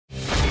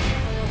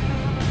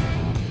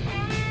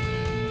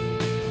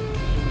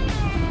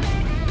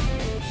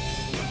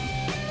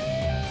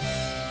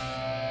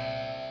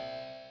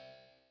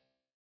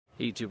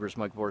Hey YouTubers,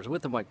 Mike Borders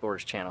with the Mike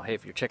Borders channel. Hey,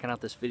 if you're checking out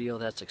this video,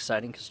 that's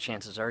exciting because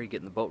chances are you're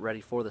getting the boat ready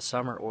for the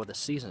summer or the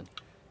season.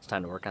 It's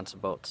time to work on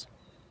some boats.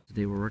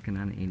 Today we're working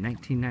on a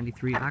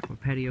 1993 Aqua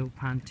Patio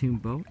pontoon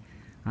boat.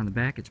 On the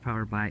back it's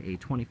powered by a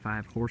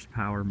 25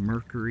 horsepower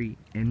Mercury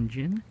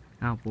engine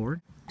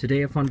outboard.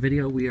 Today a fun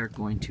video, we are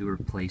going to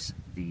replace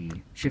the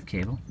shift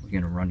cable. We're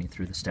going to run you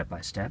through the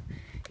step-by-step,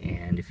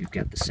 and if you've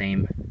got the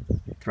same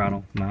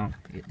throttle mount,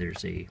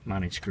 there's a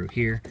mounting screw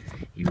here.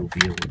 You will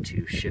be able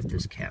to shift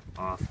this cap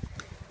off,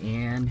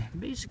 and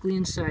basically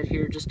inside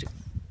here, just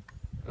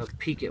a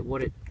peek at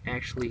what it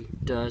actually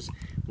does.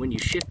 When you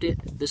shift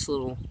it, this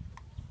little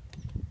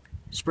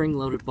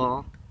spring-loaded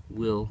ball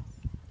will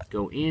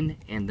go in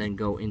and then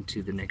go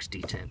into the next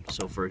detent.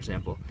 So for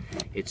example,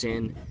 it's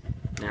in,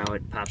 now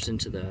it pops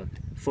into the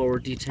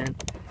forward detent,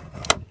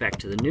 back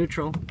to the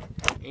neutral,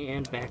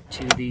 and back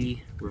to the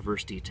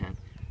reverse detent.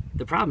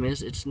 The problem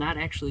is it's not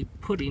actually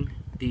putting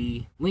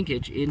the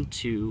linkage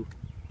into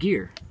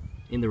gear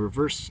in the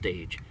reverse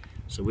stage.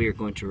 So we are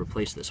going to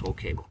replace this whole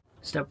cable.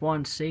 Step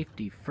 1,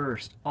 safety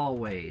first,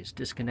 always.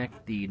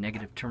 Disconnect the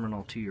negative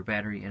terminal to your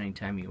battery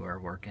anytime you are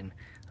working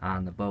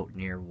on the boat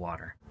near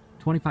water.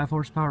 25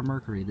 horsepower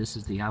Mercury, this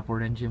is the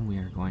outboard engine we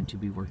are going to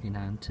be working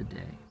on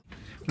today.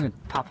 I'm going to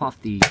pop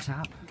off the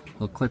top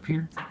little clip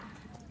here,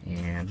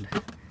 and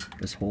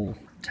this whole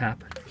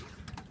top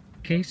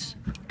case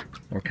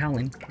or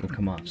cowling will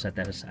come off. Set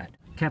that aside.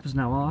 Cap is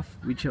now off.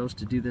 We chose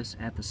to do this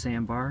at the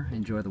sandbar,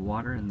 enjoy the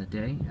water in the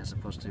day as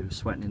opposed to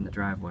sweating in the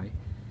driveway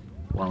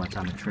while it's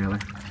on the trailer.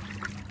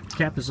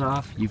 Cap is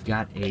off. You've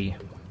got a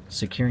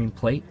securing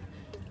plate.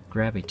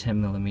 Grab a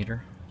 10mm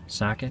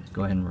socket,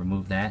 go ahead and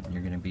remove that, and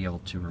you're going to be able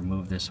to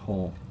remove this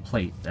whole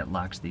plate that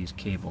locks these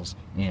cables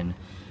in.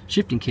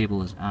 Shifting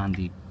cable is on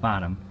the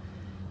bottom.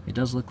 It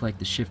does look like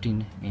the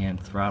shifting and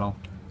throttle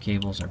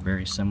cables are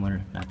very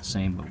similar, not the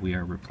same, but we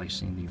are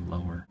replacing the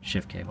lower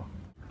shift cable.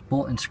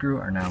 Bolt and screw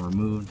are now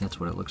removed. That's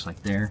what it looks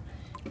like there,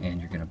 and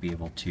you're going to be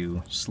able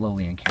to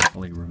slowly and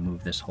carefully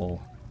remove this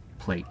whole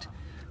plate.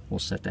 We'll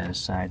set that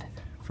aside.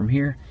 From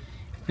here,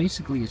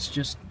 basically it's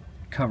just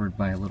covered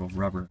by a little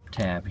rubber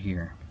tab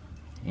here,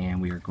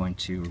 and we are going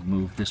to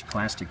remove this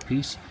plastic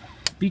piece.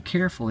 Be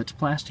careful, it's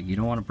plastic, you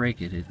don't want to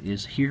break it. It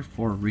is here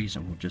for a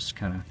reason. We'll just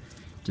kind of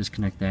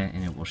disconnect that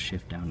and it will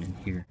shift down in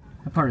here.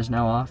 That part is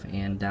now off,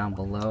 and down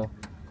below,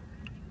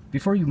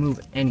 before you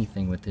move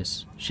anything with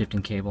this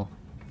shifting cable,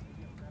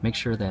 make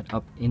sure that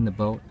up in the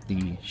boat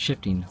the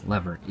shifting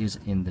lever is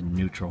in the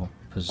neutral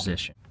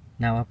position.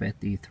 Now up at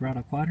the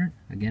throttle quadrant,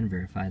 again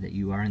verify that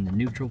you are in the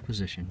neutral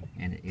position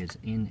and it is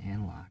in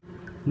and locked.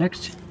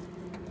 Next,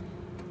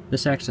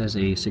 this acts as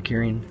a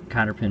securing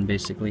cotter pin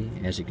basically.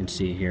 As you can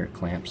see here, it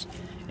clamps,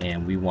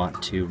 and we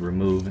want to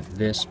remove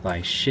this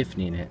by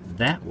shifting it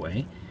that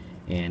way,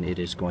 and it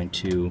is going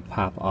to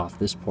pop off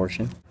this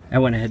portion. I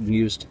went ahead and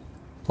used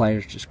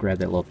pliers, just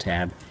grabbed that little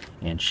tab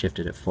and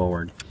shifted it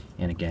forward,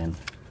 and again,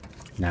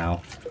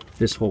 now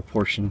this whole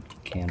portion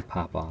can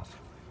pop off.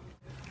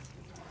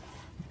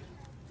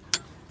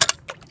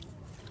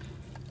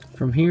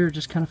 From here,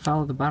 just kind of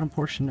follow the bottom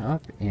portion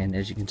up, and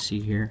as you can see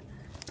here,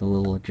 the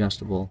little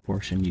adjustable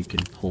portion, you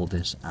can pull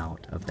this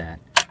out of that,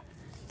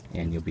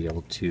 and you'll be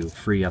able to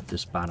free up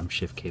this bottom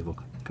shift cable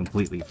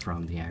completely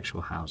from the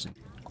actual housing.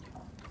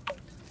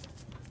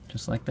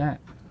 Just like that.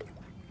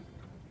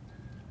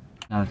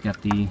 Now I've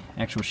got the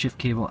actual shift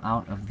cable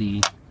out of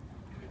the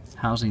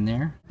housing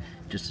there.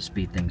 Just to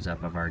speed things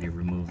up, I've already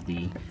removed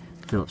the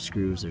Phillips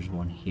screws. There's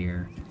one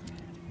here,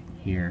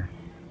 here,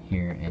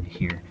 here, and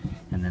here.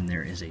 And then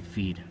there is a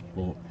feed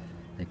bolt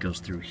that goes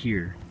through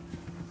here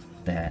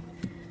that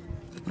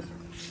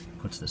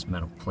puts this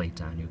metal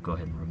plate on. You go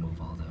ahead and remove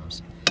all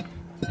those.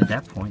 At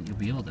that point, you'll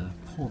be able to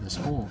pull this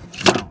whole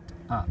mount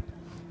up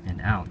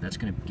and out. That's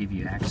going to give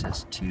you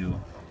access to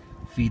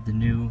feed the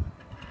new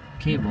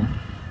cable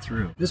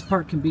through. This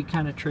part can be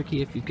kind of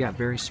tricky if you've got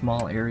very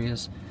small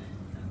areas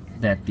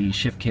that the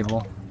shift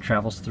cable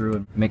travels through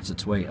and makes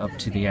its way up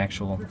to the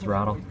actual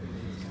throttle.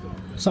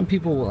 Some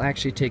people will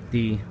actually take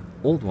the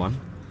old one,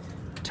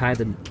 tie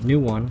the new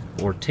one,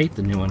 or tape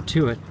the new one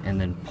to it, and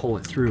then pull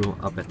it through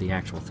up at the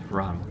actual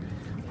throttle.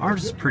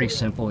 Ours is pretty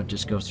simple. It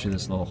just goes through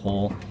this little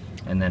hole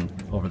and then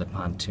over the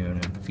pontoon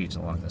and feeds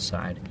along the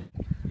side.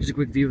 Here's a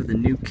quick view of the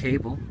new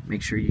cable.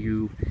 Make sure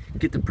you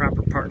get the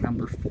proper part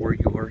number for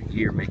your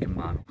year, make, and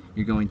model.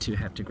 You're going to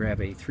have to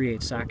grab a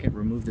 3/8 socket,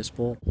 remove this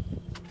bolt.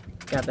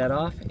 Got that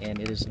off, and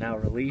it is now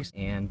released.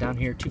 And down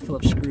here, 2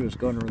 Phillips screws.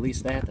 Go and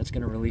release that. That's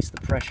going to release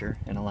the pressure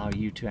and allow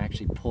you to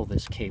actually pull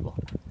this cable.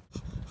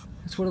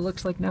 That's what it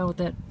looks like now with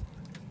that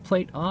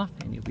plate off,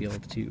 and you'll be able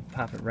to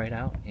pop it right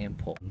out and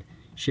pull.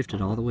 Shift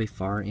it all the way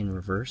far in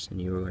reverse,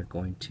 and you are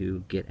going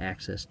to get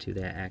access to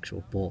that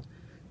actual bolt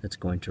that's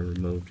going to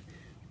remove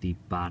the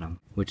bottom,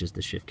 which is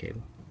the shift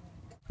cable.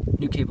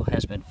 New cable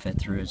has been fed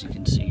through. As you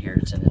can see here,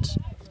 it's in its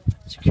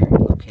securing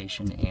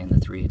location, and the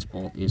 3/8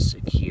 bolt is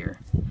secure.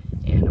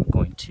 And I'm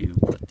going to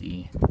put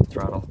the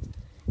throttle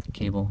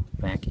cable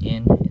back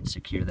in and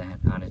secure that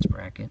on its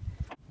bracket.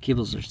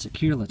 Cables are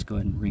secure. Let's go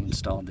ahead and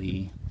reinstall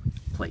the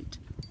plate.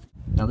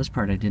 Now this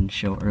part I didn't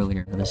show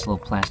earlier. This little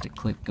plastic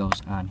clip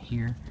goes on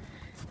here,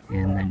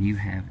 and then you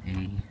have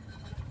a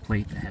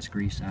plate that has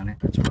grease on it.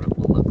 That's what it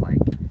will look like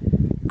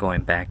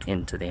going back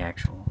into the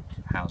actual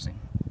housing.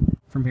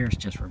 From here it's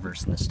just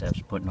reversing the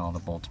steps, putting all the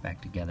bolts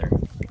back together,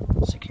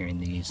 securing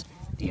these,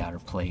 the outer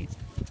plate,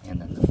 and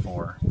then the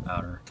 4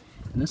 outer.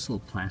 And this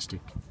little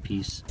plastic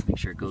piece, make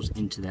sure it goes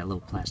into that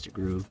little plastic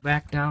groove.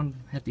 Back down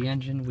at the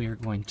engine, we are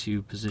going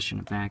to position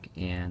it back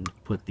and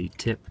put the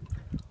tip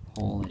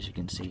hole, as you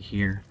can see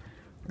here.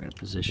 We're going to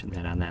position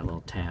that on that little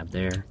tab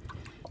there.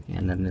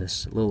 And then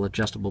this little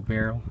adjustable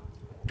barrel,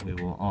 we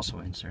will also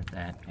insert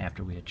that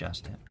after we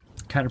adjust it.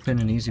 Cotter pin,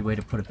 an easy way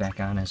to put it back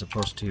on as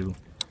opposed to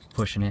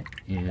pushing it,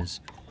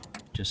 is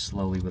just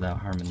slowly without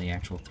harming the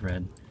actual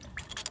thread.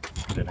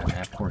 Put it on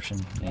that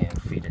portion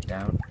and feed it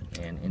down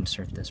and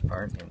insert this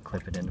part and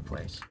clip it into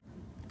place.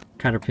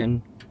 Cotter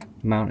pin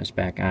mount is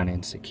back on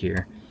and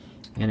secure.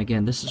 And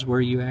again, this is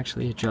where you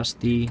actually adjust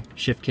the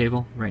shift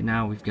cable. Right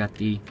now we've got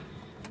the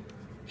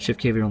shift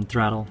cable and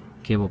throttle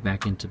cable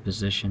back into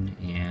position,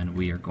 and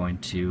we are going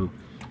to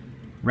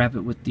wrap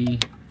it with the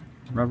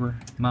rubber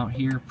mount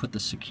here, put the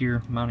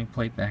secure mounting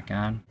plate back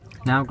on.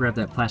 Now grab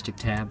that plastic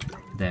tab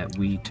that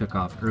we took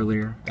off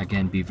earlier.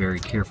 Again, be very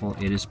careful.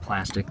 It is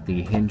plastic.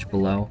 The hinge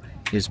below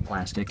is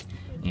plastic,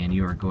 and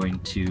you are going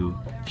to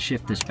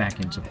shift this back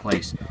into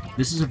place.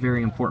 This is a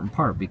very important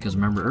part because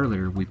remember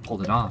earlier we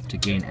pulled it off to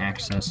gain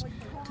access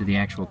to the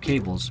actual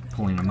cables,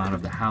 pulling them out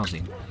of the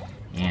housing.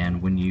 And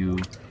when you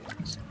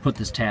put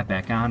this tab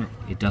back on,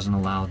 it doesn't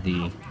allow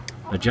the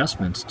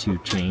adjustments to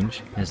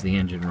change as the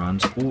engine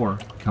runs or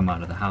come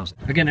out of the housing.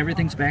 Again,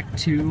 everything's back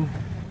to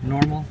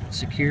normal,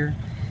 secure,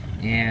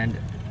 and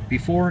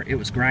before it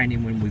was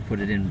grinding when we put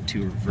it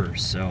into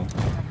reverse. So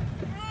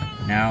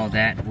now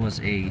that was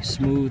a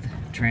smooth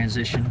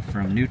transition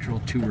from neutral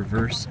to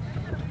reverse,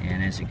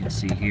 and as you can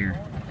see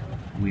here,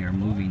 we are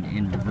moving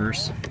in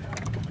reverse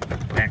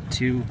back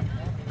to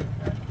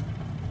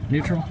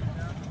neutral.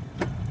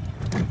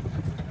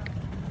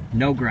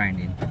 No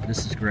grinding.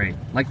 This is great.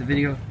 Like the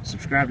video,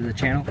 subscribe to the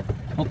channel.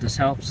 Hope this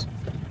helps.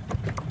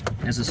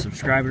 As a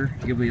subscriber,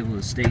 you'll be able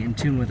to stay in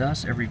tune with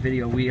us every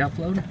video we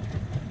upload,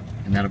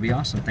 and that'll be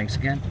awesome. Thanks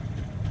again.